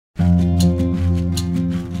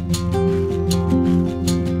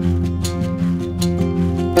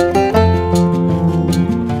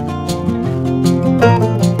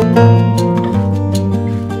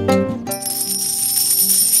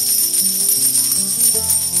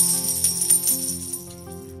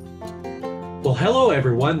Hello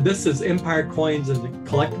everyone. This is Empire Coins and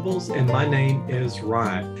Collectibles, and my name is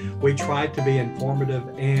Ryan. We try to be informative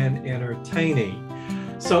and entertaining.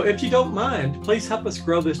 So if you don't mind, please help us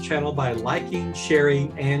grow this channel by liking,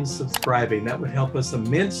 sharing, and subscribing. That would help us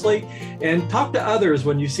immensely. And talk to others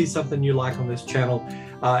when you see something you like on this channel.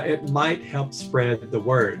 It might help spread the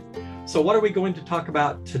word. So what are we going to talk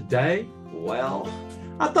about today? Well,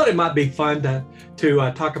 I thought it might be fun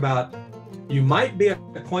to talk about you might be a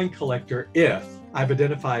coin collector if I've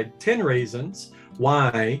identified 10 reasons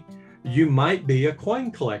why you might be a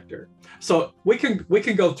coin collector. So we can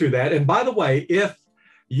go through that. And by the way, if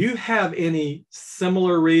you have any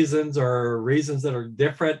similar reasons or reasons that are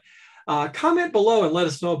different, comment below and let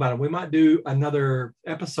us know about it. We might do another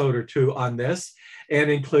episode or two on this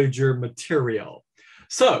and include your material.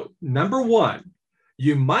 So number one,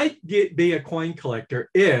 you might be a coin collector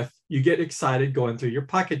if you get excited going through your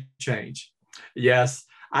pocket change. Yes,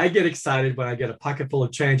 I get excited when I get a pocket full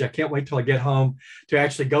of change. I can't wait till I get home to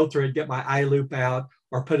actually go through it, get my eye loop out,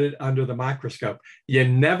 or put it under the microscope. You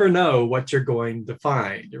never know what you're going to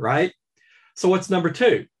find, right? So what's number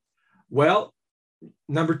two? Well,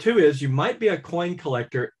 number two is you might be a coin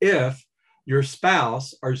collector if your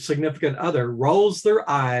spouse or significant other rolls their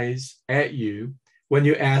eyes at you when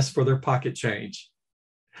you ask for their pocket change.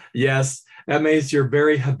 Yes, that means you're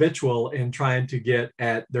very habitual in trying to get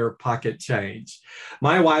at their pocket change.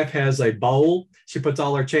 My wife has a bowl. She puts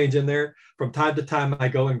all her change in there. From time to time, I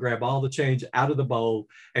go and grab all the change out of the bowl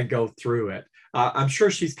and go through it. I'm sure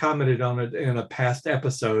she's commented on it in a past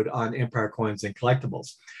episode on Empire Coins and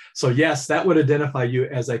Collectibles. So yes, that would identify you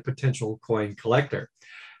as a potential coin collector.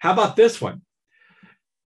 How about this one?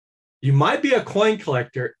 You might be a coin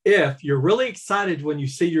collector if you're really excited when you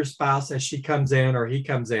see your spouse as she comes in or he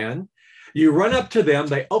comes in. You run up to them,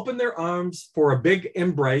 they open their arms for a big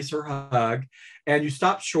embrace or hug, and you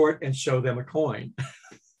stop short and show them a coin.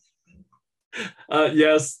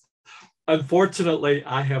 Yes, unfortunately,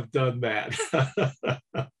 I have done that.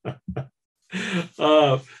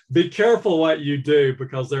 Be careful what you do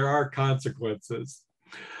because there are consequences.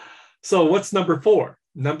 So what's number four?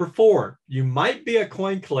 Number four, you might be a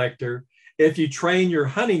coin collector if you train your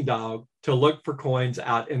hunting dog to look for coins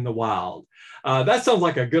out in the wild. That sounds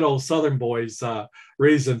like a good old Southern boys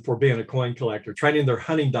reason for being a coin collector, training their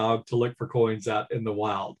hunting dog to look for coins out in the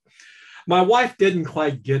wild. My wife didn't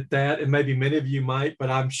quite get that, and maybe many of you might,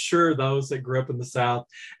 but I'm sure those that grew up in the South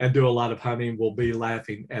and do a lot of hunting will be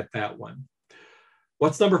laughing at that one.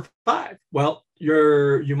 What's number five? Well,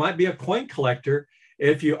 you might be a coin collector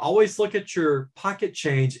if you always look at your pocket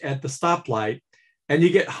change at the stoplight and you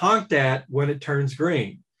get honked at when it turns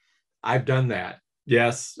green. I've done that.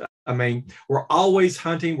 Yes. I mean, we're always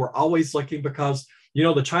hunting. We're always looking because, you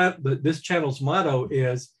know, this channel's motto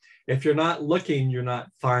is, if you're not looking, you're not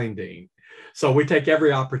finding. So we take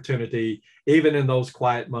every opportunity, even in those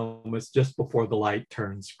quiet moments just before the light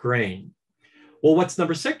turns green. Well, what's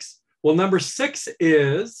number six? Well, number six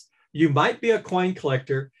is you might be a coin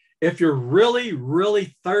collector if you're really,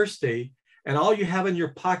 really thirsty and all you have in your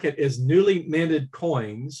pocket is newly minted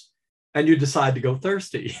coins and you decide to go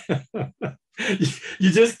thirsty.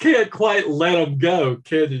 You just can't quite let them go,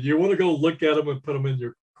 can you? You want to go look at them and put them in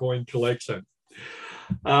your coin collection.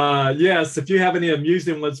 Yes, if you have any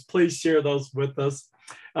amusing ones, please share those with us.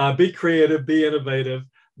 Be creative, be innovative,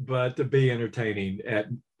 but to be entertaining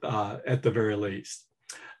at the very least.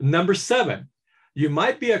 Number seven, you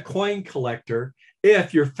might be a coin collector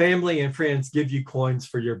if your family and friends give you coins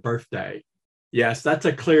for your birthday. Yes, that's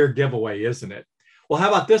a clear giveaway, isn't it? Well, how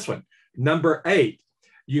about this one? Number eight,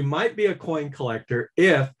 you might be a coin collector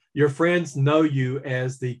if your friends know you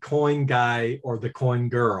as the coin guy or the coin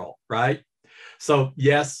girl, right? So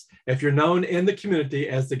yes, if you're known in the community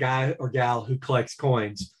as the guy or gal who collects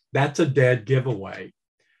coins, that's a dead giveaway.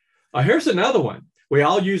 Here's another one. We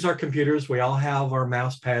all use our computers. We all have our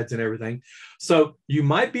mouse pads and everything. So you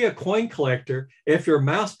might be a coin collector if your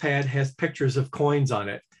mouse pad has pictures of coins on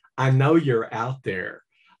it. I know you're out there.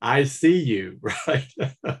 I see you, right?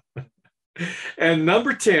 And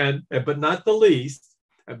number 10, but not the least,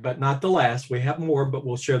 but not the last, we have more, but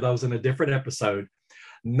we'll share those in a different episode.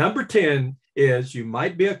 Number 10 is you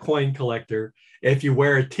might be a coin collector if you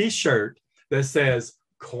wear a t-shirt that says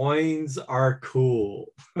coins are cool.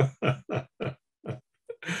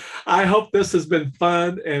 I hope this has been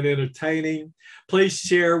fun and entertaining. Please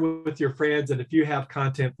share with your friends. And if you have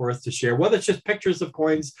content for us to share, whether it's just pictures of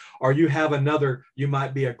coins or you have another, you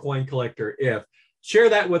might be a coin collector if, share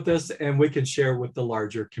that with us and we can share with the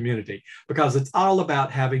larger community because it's all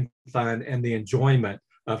about having fun and the enjoyment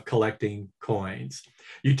of collecting coins.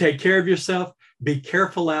 You take care of yourself, be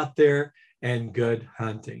careful out there, and good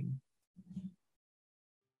hunting.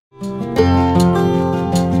 you.